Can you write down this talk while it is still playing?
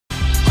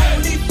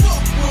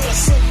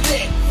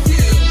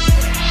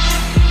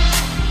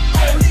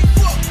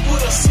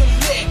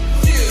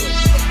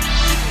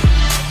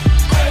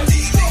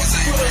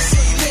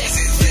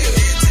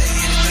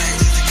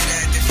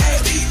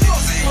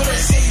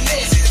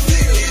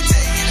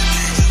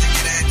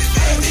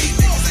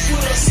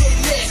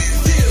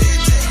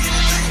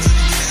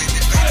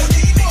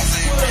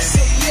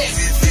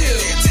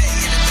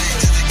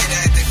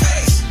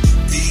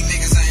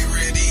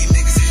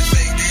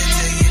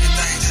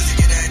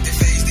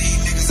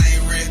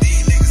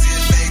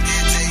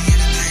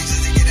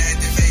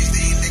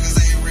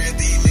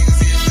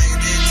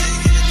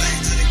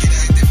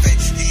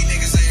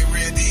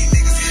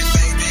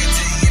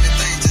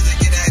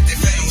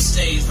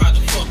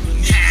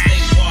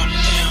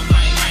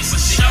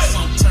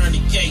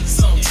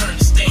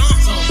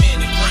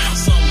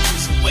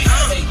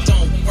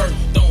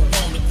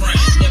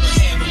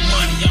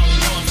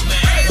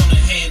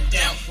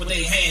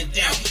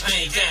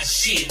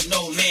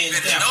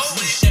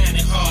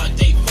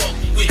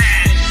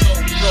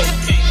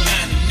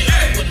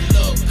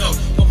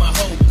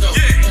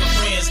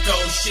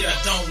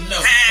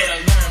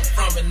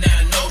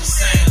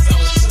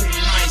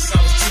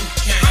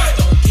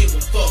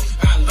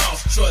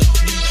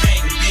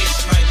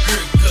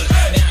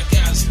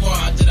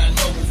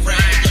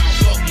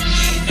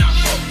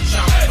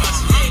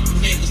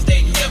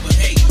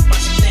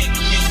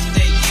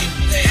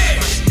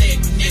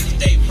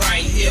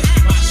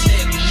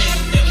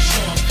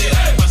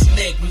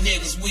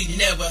we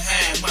never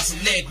had. My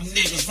select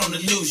niggas from the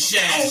new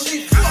shack.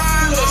 Only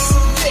fuck with a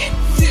select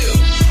few.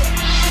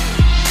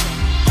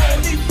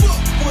 Only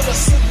fuck with a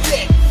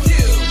select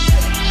few.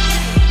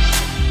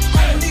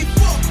 Only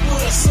fuck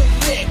with a select few.